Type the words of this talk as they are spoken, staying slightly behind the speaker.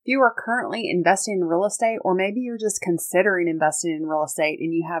you are currently investing in real estate, or maybe you're just considering investing in real estate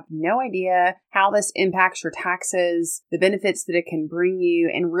and you have no idea how this impacts your taxes, the benefits that it can bring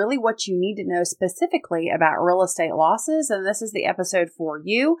you, and really what you need to know specifically about real estate losses, and this is the episode for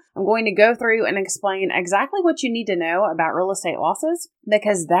you. I'm going to go through and explain exactly what you need to know about real estate losses,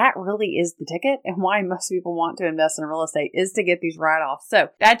 because that really is the ticket and why most people want to invest in real estate is to get these write-offs. So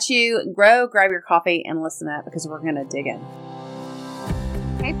that's you. Grab your coffee and listen up because we're going to dig in.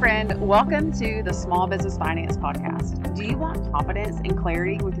 Hey friend, welcome to the Small Business Finance Podcast. Do you want confidence and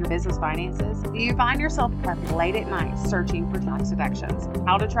clarity with your business finances? Do you find yourself up late at night searching for tax deductions,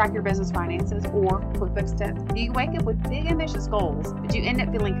 how to track your business finances, or QuickBooks tips? Do you wake up with big ambitious goals, but you end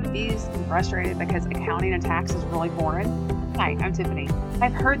up feeling confused and frustrated because accounting and tax is really foreign? Hi, I'm Tiffany.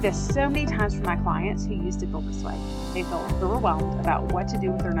 I've heard this so many times from my clients who used to feel this way. They feel overwhelmed about what to do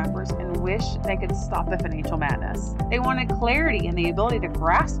with their numbers and wish they could stop the financial madness. They wanted clarity and the ability to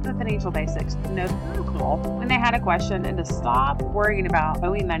grasp the financial basics, to know who to call when they had a question, and to stop worrying about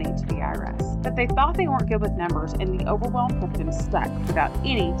owing money to the IRS. But they thought they weren't good with numbers, and the overwhelm kept them stuck without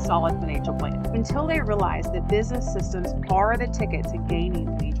any solid financial plan until they realized that business systems are the ticket to gaining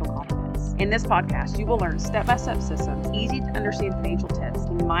financial confidence. In this podcast, you will learn step-by-step systems, easy to understand financial tips,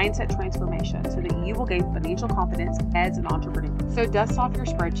 and mindset transformation so that you will gain financial confidence as an entrepreneur. So dust off your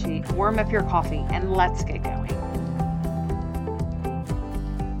spreadsheet, warm up your coffee, and let's get going.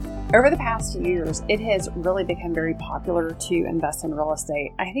 Over the past few years, it has really become very popular to invest in real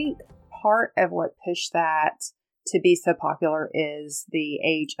estate. I think part of what pushed that to be so popular is the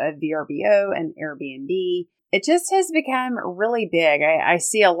age of VRBO and Airbnb. It just has become really big. I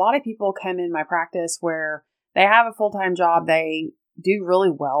see a lot of people come in my practice where they have a full-time job. They do really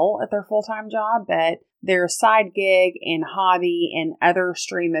well at their full-time job, but their side gig and hobby and other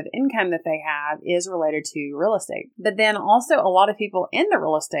stream of income that they have is related to real estate. But then also a lot of people in the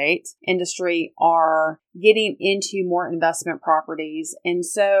real estate industry are getting into more investment properties. And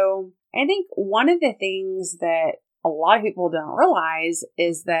so I think one of the things that a lot of people don't realize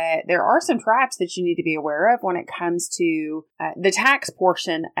is that there are some traps that you need to be aware of when it comes to the tax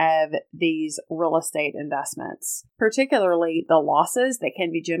portion of these real estate investments, particularly the losses that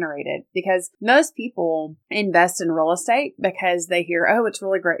can be generated. Because most people invest in real estate because they hear, oh, it's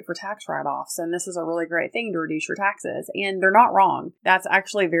really great for tax write-offs, and this is a really great thing to reduce your taxes. And they're not wrong. That's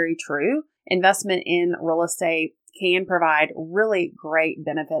actually very true. Investment in real estate can provide really great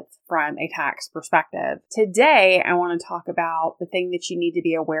benefits from a tax perspective. Today, I want to talk about the thing that you need to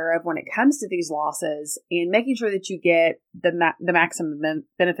be aware of when it comes to these losses and making sure that you get the maximum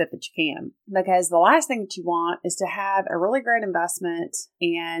benefit that you can. Because the last thing that you want is to have a really great investment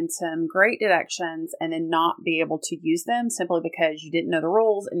and some great deductions and then not be able to use them simply because you didn't know the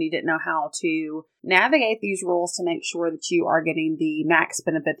rules and you didn't know how to navigate these rules to make sure that you are getting the max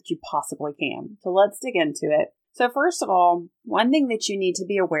benefit that you possibly can. So let's dig into it. So first of all, one thing that you need to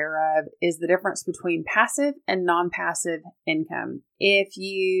be aware of is the difference between passive and non-passive income. If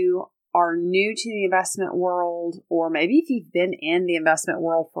you are new to the investment world, or maybe if you've been in the investment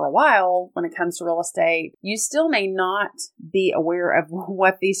world for a while when it comes to real estate, you still may not be aware of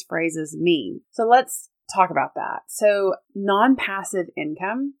what these phrases mean. So let's talk about that. So non-passive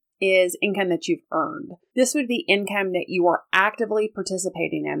income is income that you've earned. This would be income that you are actively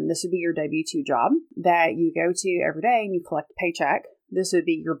participating in. This would be your W-2 job that you go to every day and you collect a paycheck. This would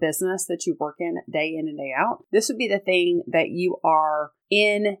be your business that you work in and day out. This would be the thing that you are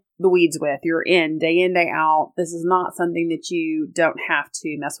in the weeds with. You're in, day out. This is not something that you don't have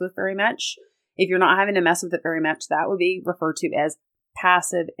to mess with very much. If you're not having to mess with it very much, that would be referred to as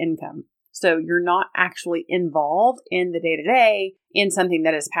passive income. So you're not actually involved in the day-to-day in something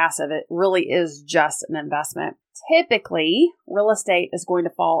that is passive. It really is just an investment. Typically, real estate is going to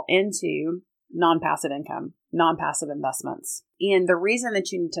fall into non-passive income, non-passive investments. And the reason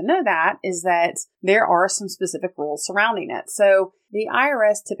that you need to know that is that there are some specific rules surrounding it. So the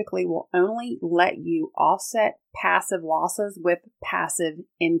IRS typically will only let you offset passive losses with passive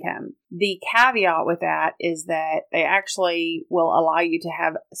income. The caveat with that is that they actually will allow you to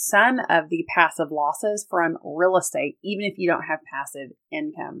have some of the passive losses from real estate, even if you don't have passive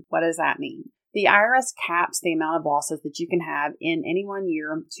income. What does that mean? The IRS caps the amount of losses that you can have in any one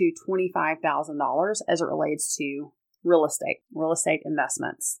year to $25,000 as it relates to real estate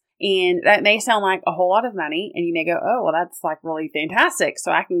investments. And that may sound like a whole lot of money, and you may go, oh, well, that's like really fantastic.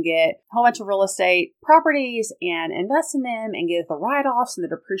 So I can get a whole bunch of real estate properties and invest in them and get the write-offs and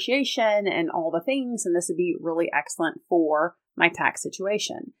the depreciation and all the things. And this would be really excellent for my tax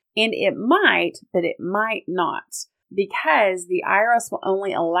situation. And it might, but it might not, because the IRS will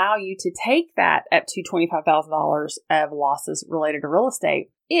only allow you to take that up to $25,000 of losses related to real estate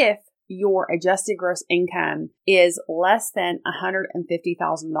if your adjusted gross income is less than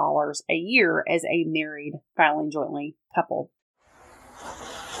 $150,000 a year as a married filing jointly couple.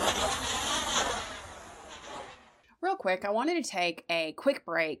 Real quick, I wanted to take a quick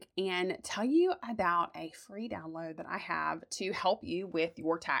break and tell you about a free download that I have to help you with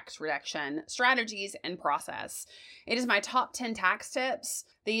your tax reduction strategies and process. It is my top 10 tax tips.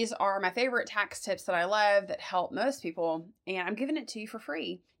 These are my favorite tax tips that I love that help most people, and I'm giving it to you for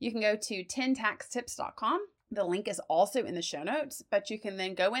free. You can go to 10taxtips.com. The link is also in the show notes, but you can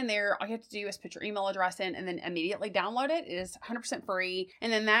then go in there. All you have to do is put your email address in and then immediately download it. It is 100% free. And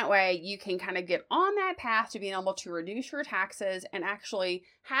then that way you can kind of get on that path to being able to reduce your taxes and actually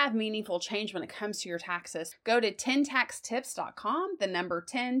have meaningful change when it comes to your taxes. Go to 10taxtips.com, the number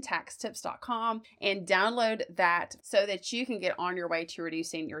 10taxtips.com, and download that so that you can get on your way to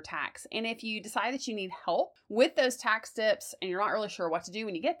reducing your tax. And if you decide that you need help with those tax tips and you're not really sure what to do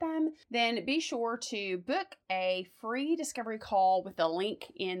when you get them, then be sure to book a free discovery call with the link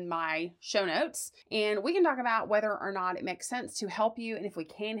in my show notes, and we can talk about whether or not it makes sense to help you and if we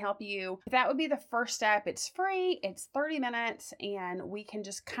can help you. That would be the first step. It's free, it's 30 minutes, and we can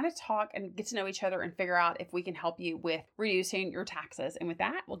just kind of talk and get to know each other and figure out if we can help you with reducing your taxes. And with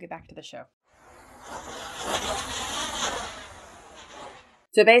that, we'll get back to the show.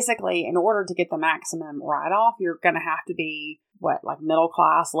 So basically, in order to get the maximum write-off, you're going to have to be middle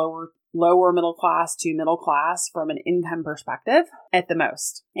class, lower middle class to middle class from an income perspective at the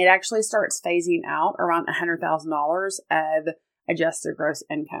most. It actually starts phasing out around $100,000 of adjusted gross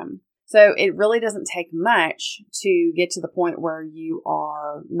income. So it really doesn't take much to get to the point where you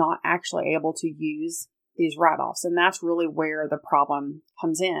are not actually able to use these write-offs. And that's really where the problem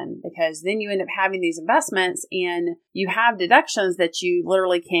comes in, because then you end up having these investments and you have deductions that you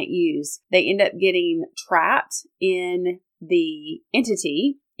literally can't use. They end up getting trapped in the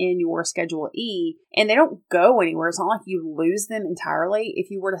entity in your Schedule E, and they don't go anywhere. It's not like you lose them entirely.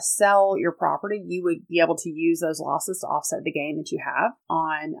 If you were to sell your property, you would be able to use those losses to offset the gain that you have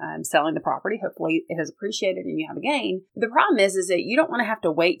on selling the property. Hopefully it has appreciated and you have a gain. The problem is that you don't want to have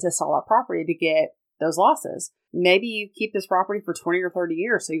to wait to sell that property to get those losses. Maybe you keep this property for 20 or 30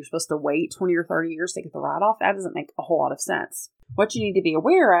 years, so you're supposed to wait 20 or 30 years to get the write-off. That doesn't make a whole lot of sense. What you need to be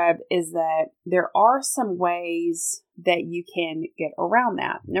aware of is that there are some ways that you can get around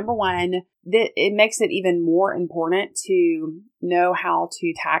that. Number one, that it makes it even more important to know how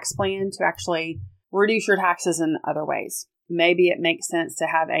to tax plan to actually reduce your taxes in other ways. Maybe it makes sense to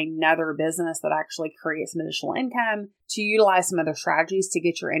have another business that actually creates some additional income, to utilize some other strategies to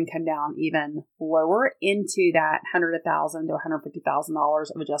get your income down even lower into that $100,000 to $150,000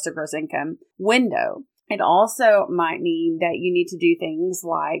 of adjusted gross income window. It also might mean that you need to do things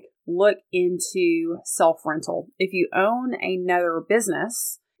like look into self-rental. If you own another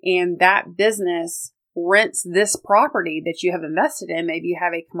business and that business rents this property that you have invested in, maybe you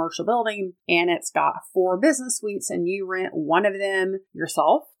have a commercial building and it's got 4 business suites and you rent one of them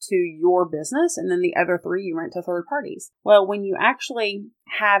yourself to your business and then the other 3 you rent to third parties. Well, when you actually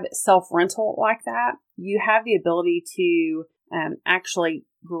have self-rental like that, you have the ability to actually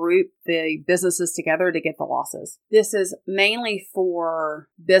group the businesses together to get the losses. This is mainly for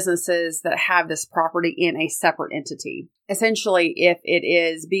businesses that have this property in a separate entity. Essentially, if it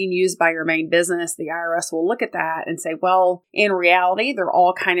is being used by your main business, the IRS will look at that and say, well, in reality, they're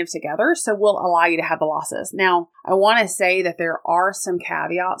all kind of together, so we'll allow you to have the losses. Now, I want to say that there are some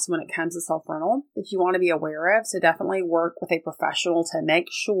caveats when it comes to self-rental that you want to be aware of, so definitely work with a professional to make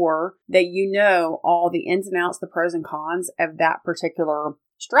sure that you know all the ins and outs, the pros and cons of that particular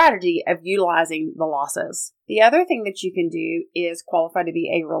strategy of utilizing the losses. The other thing that you can do is qualify to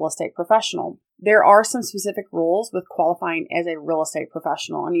be a real estate professional. There are some specific rules with qualifying as a real estate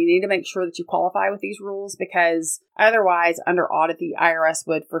professional, and you need to make sure that you qualify with these rules because otherwise, under audit, the IRS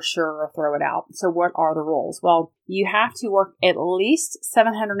would for sure throw it out. So what are the rules? Well, you have to work at least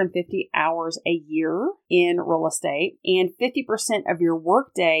 750 hours a year in real estate, and 50% of your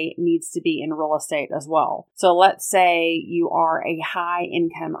workday needs to be in real estate as well. So let's say you are a high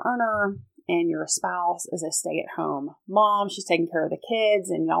income earner and your spouse is a stay-at-home mom. She's taking care of the kids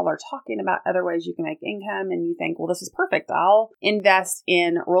and y'all are talking about other ways you can make income and you think, well, this is perfect. I'll invest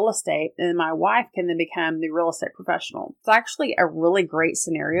in real estate and my wife can then become the real estate professional. It's actually a really great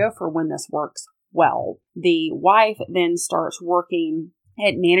scenario for when this works well. The wife then starts working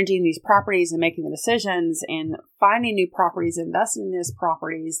at managing these properties and making the decisions and finding new properties, investing in these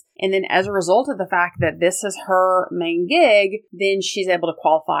properties. And then as a result of the fact that this is her main gig, then she's able to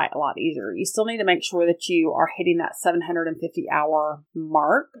qualify a lot easier. You still need to make sure that you are hitting that 750 hour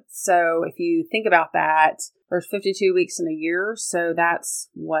mark. So if you think about that, there's 52 weeks in a year. So that's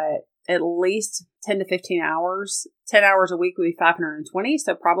at least 10 to 15 hours. 10 hours a week would be 520.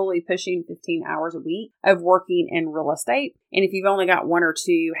 So probably pushing 15 hours a week of working in real estate. And if you've only got 1 or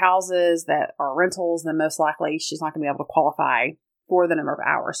 2 houses that are rentals, then most likely she's not going to be able to qualify for the number of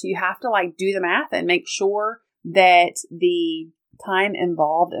hours. So you have to do the math and make sure that the time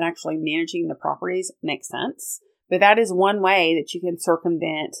involved in actually managing the properties makes sense. But that is one way that you can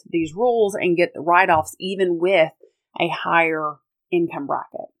circumvent these rules and get the write-offs even with a higher income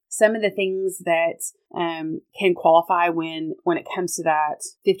bracket. Some of the things that can qualify when it comes to that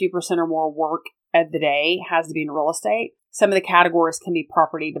 50% or more work of the day has to be in real estate. Some of the categories can be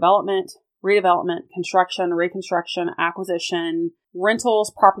property development, redevelopment, construction, reconstruction, acquisition,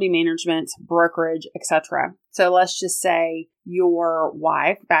 rentals, property management, brokerage, etc. So let's just say your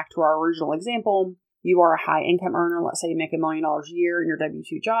wife, back to our original example, you are a high income earner. Let's say you make $1 million a year in your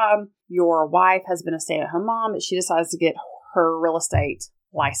W-2 job. Your wife has been a stay-at-home mom, but she decides to get her real estate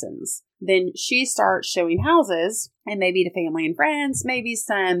license. Then she starts showing houses, and maybe to family and friends, maybe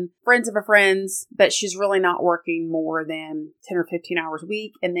some friends of a friend's, but she's really not working more than 10 or 15 hours a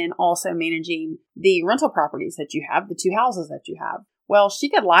week, and then also managing the rental properties that you have, the 2 houses that you have. Well, she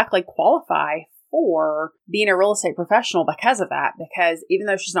could likely qualify for being a real estate professional because of that, because even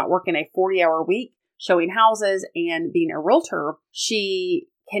though she's not working a 40-hour week showing houses and being a realtor, she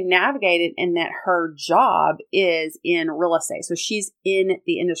can navigate it in that her job is in real estate. So she's in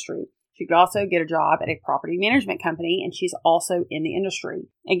the industry. She could also get a job at a property management company, and she's also in the industry.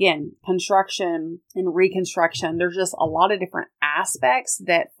 Again, construction and reconstruction, there's just a lot of different aspects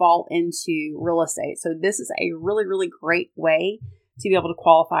that fall into real estate. So this is a really, really great way to be able to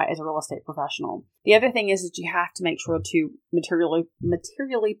qualify as a real estate professional. The other thing is that you have to make sure to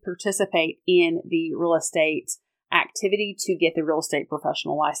materially participate in the real estate activity to get the real estate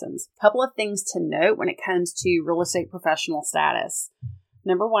professional license. A couple of things to note when it comes to real estate professional status.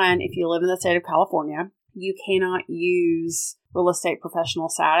 Number one, if you live in the state of California, you cannot use real estate professional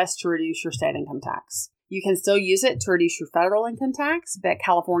status to reduce your state income tax. You can still use it to reduce your federal income tax, but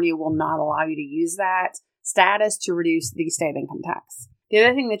California will not allow you to use that status to reduce the state income tax. The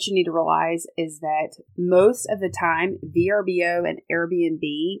other thing that you need to realize is that most of the time, VRBO and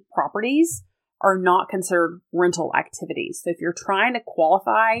Airbnb properties are not considered rental activities. So if you're trying to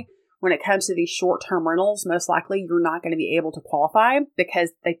qualify when it comes to these short-term rentals, most likely you're not going to be able to qualify because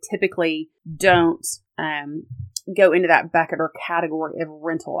they typically don't go into that bucket or category of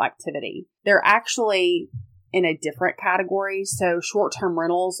rental activity. They're actually in a different category. So short-term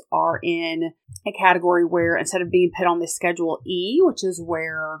rentals are in a category where instead of being put on the Schedule E, which is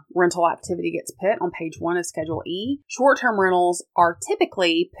where rental activity gets put on page 1 of Schedule E, short-term rentals are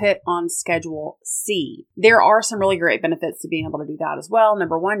typically put on Schedule C. There are some really great benefits to being able to do that as well.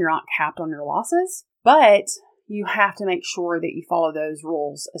 Number one, you're not capped on your losses, but you have to make sure that you follow those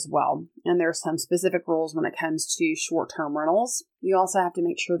rules as well. And there's some specific rules when it comes to short-term rentals. You also have to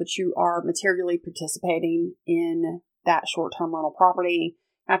make sure that you are materially participating in that short-term rental property.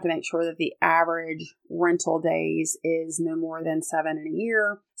 You have to make sure that the average rental days is no more than 7 in a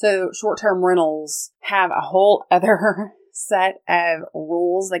year. So short-term rentals have a whole other set of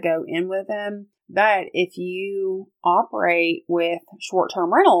rules that go in with them. But if you operate with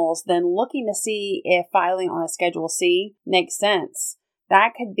short-term rentals, then looking to see if filing on a Schedule C makes sense,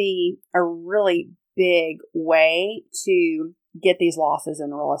 that could be a really big way to get these losses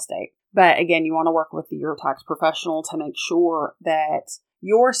in real estate. But again, you want to work with your tax professional to make sure that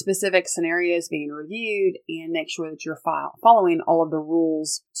your specific scenario is being reviewed and make sure that you're following all of the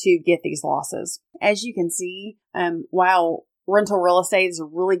rules to get these losses. As you can see, while rental real estate is a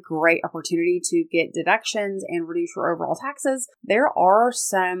really great opportunity to get deductions and reduce your overall taxes, there are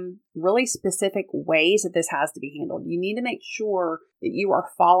some really specific ways that this has to be handled. You need to make sure that you are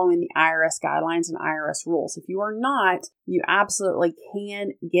following the IRS guidelines and IRS rules. If you are not, you absolutely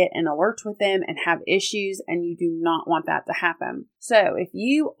can get an alert with them and have issues, and you do not want that to happen. So if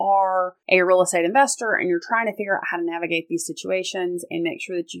you are a real estate investor and you're trying to figure out how to navigate these situations and make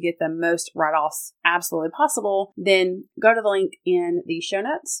sure that you get the most write-offs absolutely possible, then go to the link in the show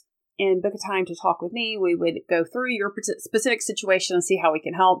notes and book a time to talk with me. We would go through your specific situation and see how we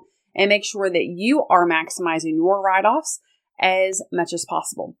can help and make sure that you are maximizing your write-offs as much as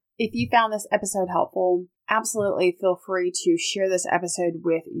possible. If you found this episode helpful, absolutely feel free to share this episode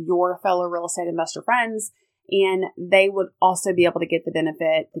with your fellow real estate investor friends and they would also be able to get the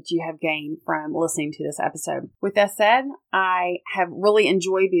benefit that you have gained from listening to this episode. With that said, I have really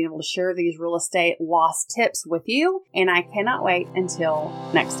enjoyed being able to share these real estate loss tips with you, and I cannot wait until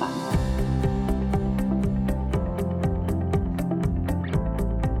next time.